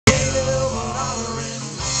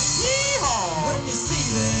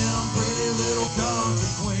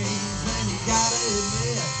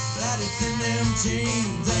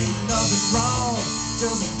jeans, ain't nothing wrong,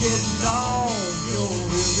 just getting on your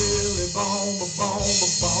hillbilly bone, bone,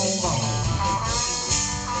 bone, bone.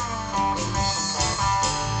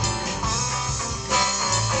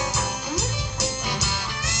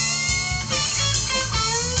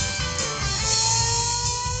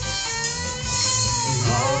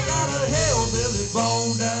 All got a hillbilly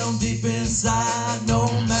bone down deep inside. No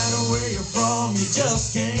matter where you're from, you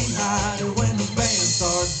just can't hide it. When the band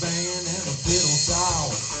starts banging and the fiddle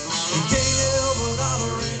sound, you can't help but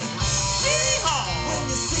hollering, yee-haw! When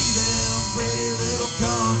you see them pretty little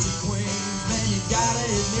country queens, man, you gotta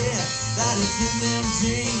admit that it's in them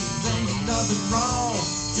jeans. Ain't nothing wrong,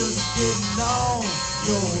 just getting on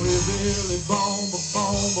your hillbilly bone,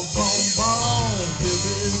 bone, bone, bone.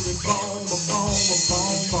 Hillbilly bone, bone,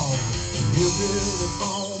 bone, bone. Hillbilly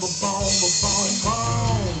bone, bone, bone,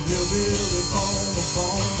 bone. Hillbilly bone,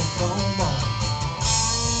 bone, bone, bone.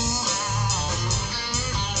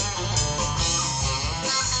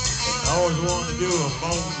 I always wanted to do a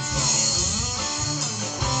bone song.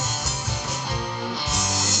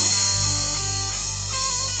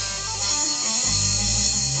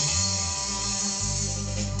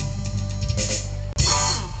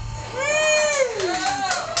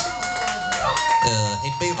 Hey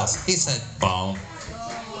Beavis, he said bone.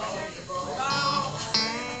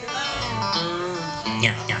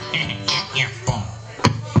 Yeah, yeah, yeah, yeah, bone.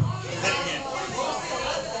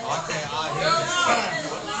 Okay, I hear it.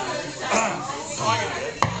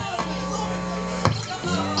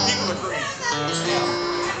 People are crazy.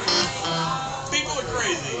 People are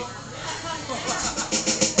crazy.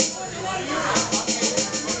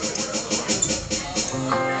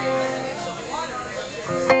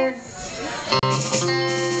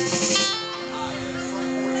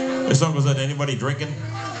 This song goes out to anybody drinking?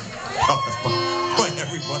 Oh, that's fine.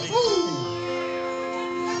 Everybody.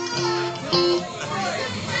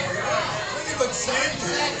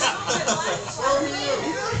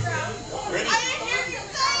 Ready? I didn't hear you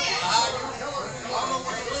say it.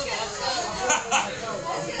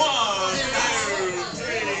 One, two,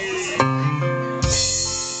 three.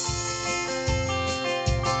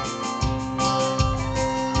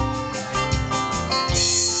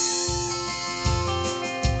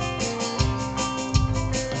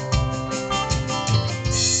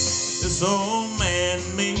 This old man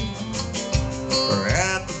and me were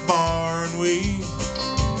at the bar and we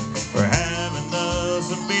were having us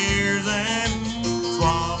some beers and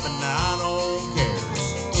swapping out on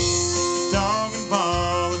cares, talking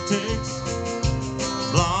politics,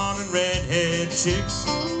 blonde and redhead chicks,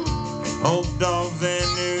 old dogs and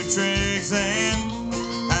new tricks and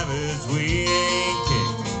habits we ain't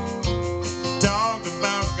kicked. Talked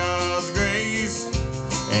about God's grace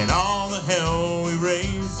and all the hell we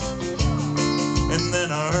raised. And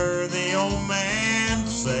then I heard the old man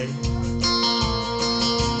say,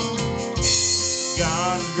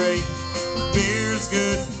 God's great, beer's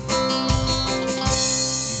good,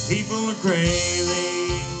 people are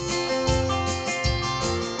crazy.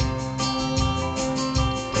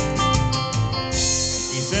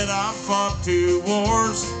 He said, I fought 2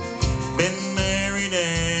 wars, been married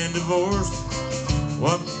and divorced.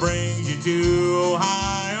 What brings you to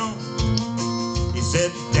Ohio? He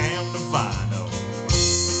said, damned if I know.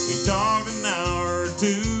 We talked an hour or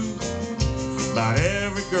 2 about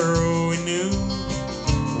every girl we knew,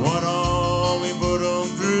 what all we put them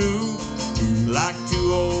through, like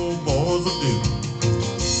 2 old boys will do.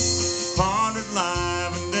 Pondered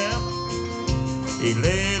life and death, he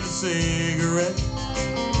lit a cigarette,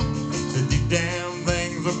 said these damn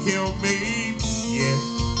things will kill me, yeah.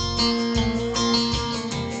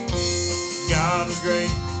 God is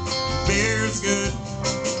great, beer's good,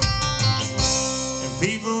 and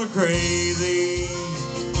people are crazy.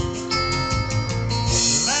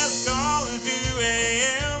 Last call at 2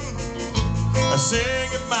 a.m. I said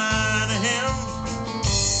goodbye to him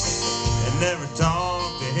and never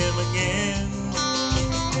talked to him again.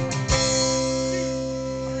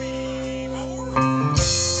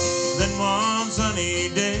 Then one sunny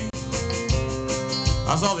day,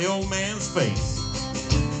 I saw the old man's face,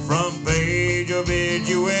 front page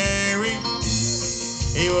obituary.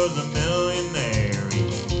 He was a millionaire.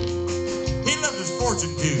 He left his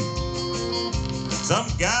fortune too. Some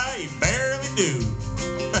guy he barely knew.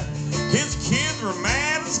 His kids were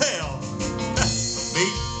mad as hell. Me,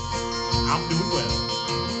 I'm doing well.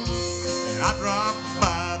 And I dropped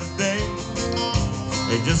by today.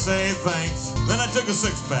 They just say thanks. Then I took a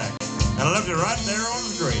 6-pack and I left it right there on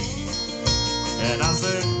his grave. And I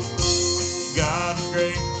said, God is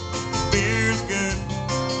great, beer's good,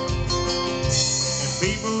 and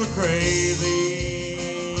people are crazy.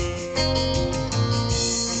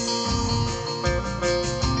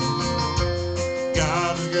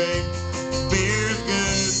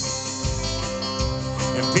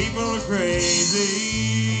 People are crazy.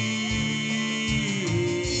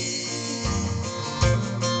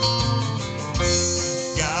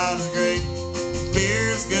 God is great, beer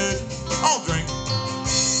is good, I'll drink.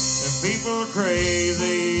 And people are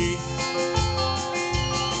crazy.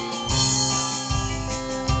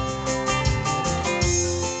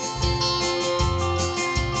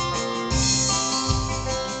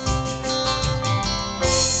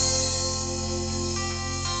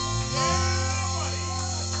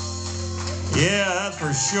 Yeah, that's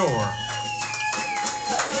for sure.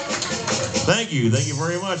 Thank you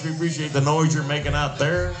very much. We appreciate the noise you're making out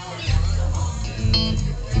there.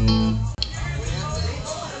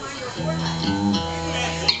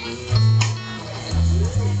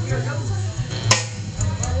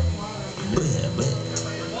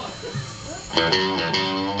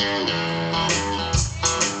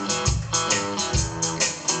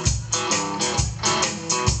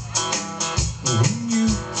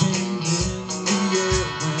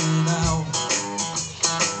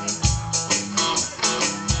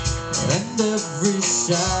 Every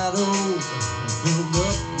shadow filled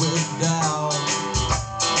up with doubt.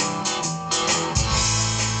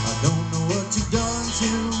 I don't know what you've done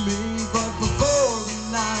to me, but before the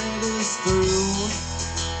night is through,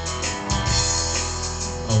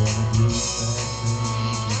 I wanna do bad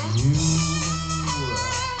things with you.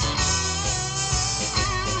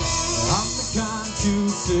 I'm the kind to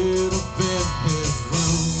sit up in his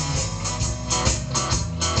room,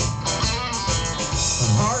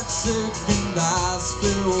 heart sick and eyes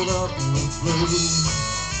filled up with blue.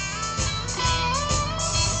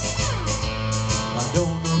 I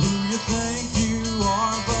don't know who you think you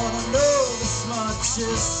are, but I know this much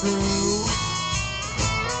is true.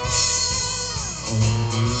 I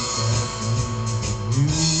wanna do bad things with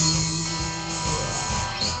you.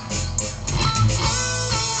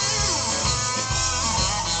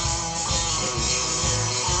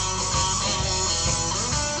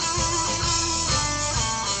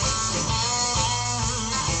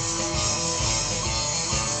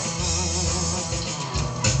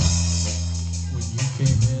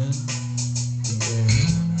 Came in, the air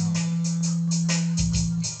went out,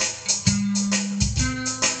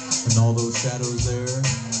 and all those shadows there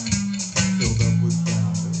filled up with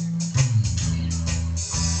doubt.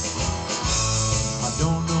 I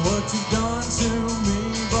don't know what you've done to me,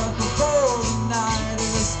 but before the night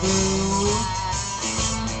is through,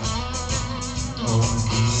 I wanna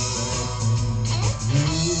do bad things with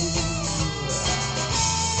you.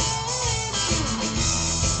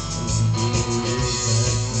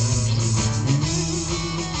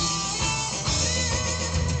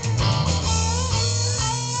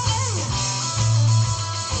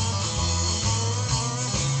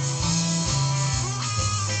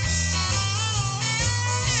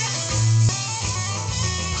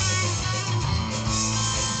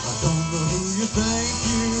 Don't know who you think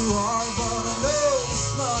you are, but I know this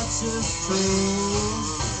much is true.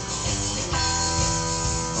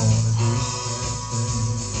 I wanna do bad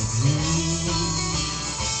things with you.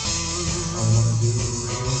 I wanna do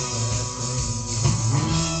real bad things with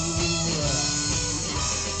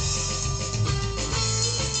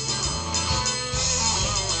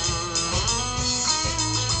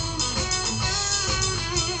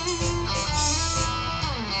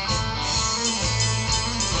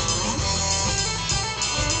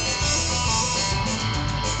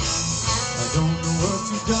I don't know what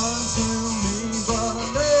you've done to me, but I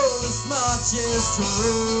know this much is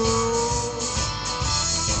true.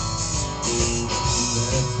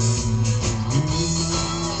 Bad things with you.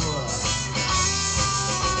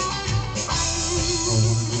 I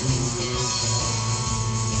wanna do real bad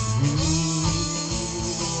things with you.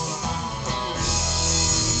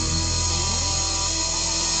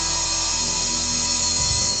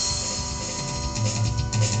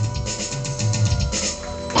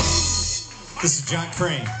 This is John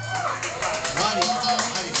Crane.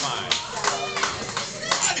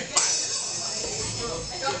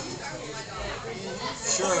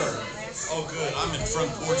 Sure. Oh, good. I'm in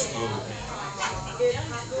front porch mode.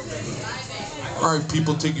 All right,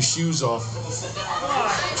 people, take your shoes off.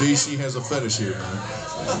 JC has a fetish here, man.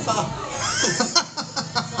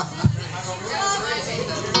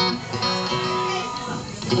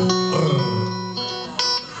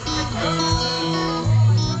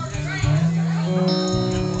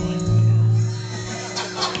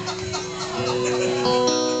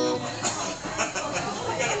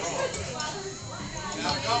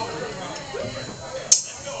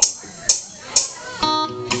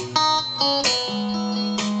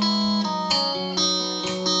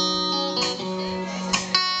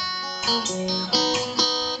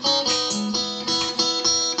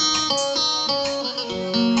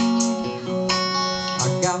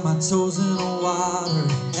 toes in the water,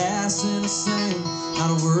 ass in the sand. Not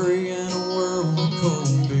a worry in a world of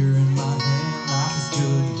cold beer in my hand. Life is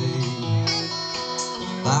good today.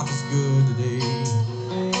 Life is good today.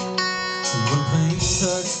 And when planes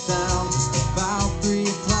touched down just about 3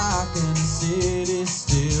 o'clock and the city's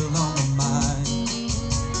still on my mind.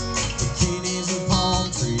 Bikinis and palm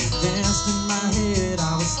trees danced in my head.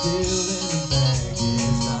 I was still in the baggage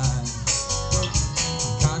line.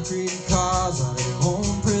 Concrete and cars out at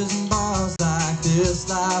home, prison bars. Like this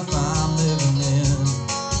life I'm living in.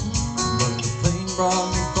 But the plane brought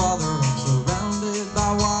me farther. I'm surrounded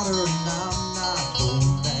by water and I'm not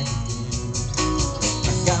going back again.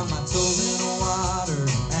 I got my toes in the water,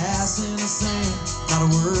 ass in the sand. Not a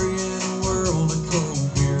worry in the world of cold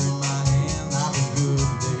beer in my hand. Life is good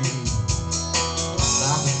today.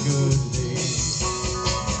 Life is good today.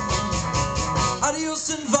 Adios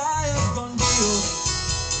and via con Dios.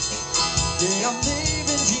 Yeah, I'm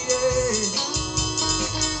leaving GA.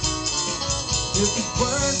 If it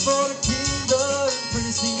weren't for the kingdom and pretty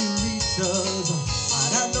senoritas,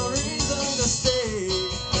 I'd have no reason to stay.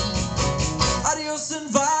 Adios and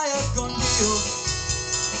via con Dios.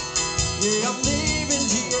 Yeah, I'm leaving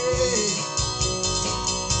GA.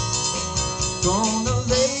 Gonna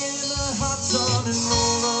lay in the hot sun and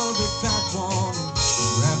roll a big fat one and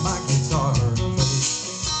grab my guitar and play.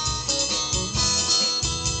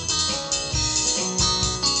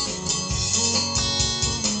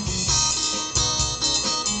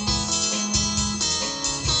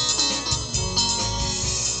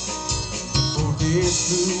 Days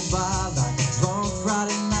flew by like a drunk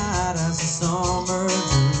Friday night as the summer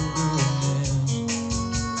drew to an end.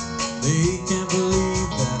 They can't believe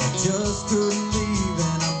that I just couldn't leave,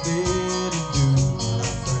 and I better do my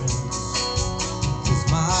friends. 'Cause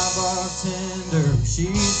my bartender,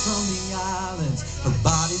 she's from the islands. Her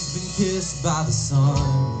body's been kissed by the sun,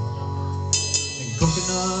 and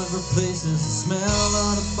coconut replaces the smell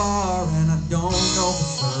of the bar, and I don't know if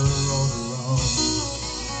it's her or the rum.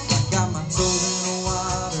 Got my toes in the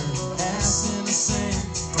water, ass in the sand.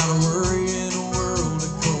 Not a worry in a world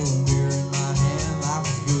of cold beer in my hand. Life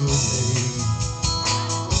is good today.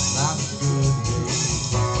 Life is good today.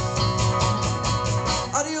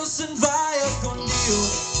 Adios and via con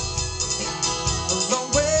Dios. A long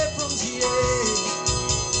way from GA.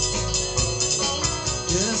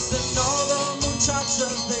 Yes, and all the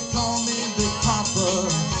muchachas, they call me Big Papa.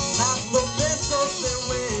 Not the besos their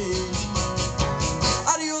way.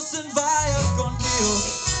 Adios and via con Dios.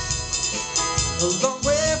 A long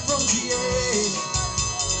way from GA.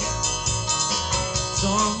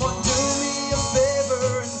 Someone do me a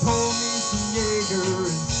favor and pour me some Jaeger,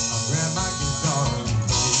 and I'll grab my guitar and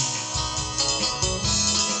play.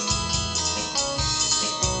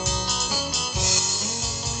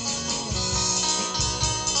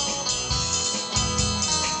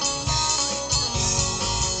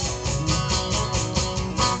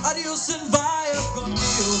 Adios and via con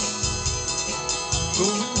Dios.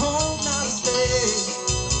 Going home now to stay.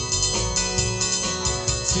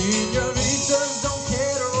 Senoritas don't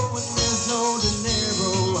care when there's no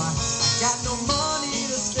dinero. I got no money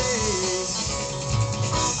to stay.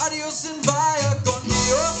 Adios and via con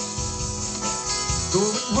Dios.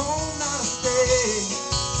 Going home now to stay.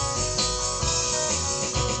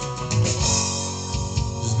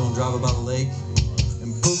 Just gonna drive about the lake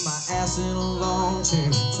and put my ass in a lawn chair,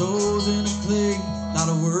 toes in the clay. Not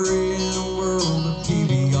a worry in a world of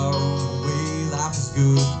PBR on the way. Life is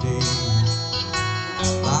good today.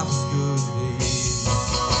 Life is good today.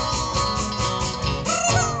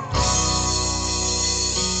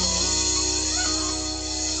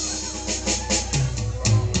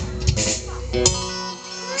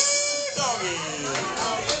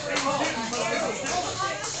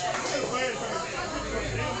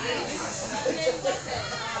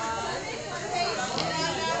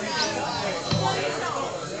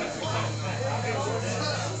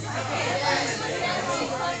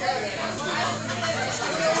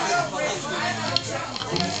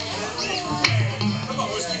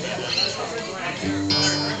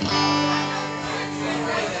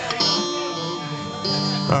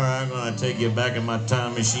 All right, I'm going to take you back in my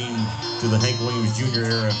time machine to the Hank Williams Jr.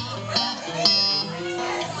 era.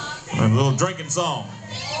 A little drinking song.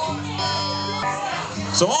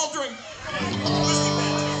 So all drink.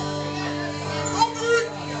 All drink.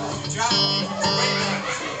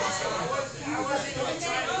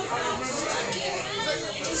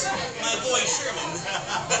 My boy Sherman.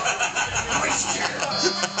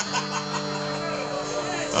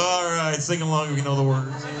 All right, sing along if you know the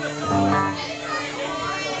words.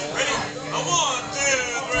 Ready? A 1, 2,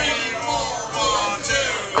 3, 4, 1,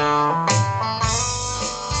 2.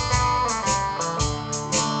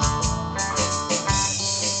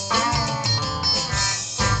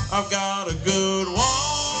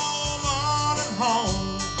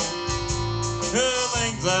 home. Her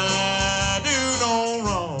things I do no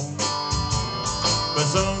wrong, but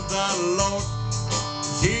sometimes, Lord,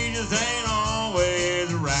 she just ain't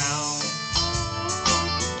always around.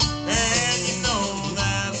 And you know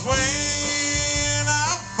that's when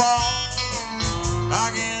I fall.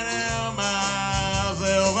 I can't help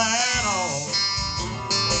myself at all,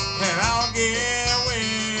 and I'll get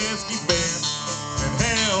whiskey bent and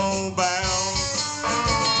hellbound.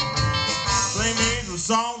 Play me some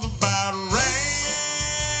songs about a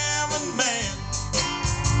ramming man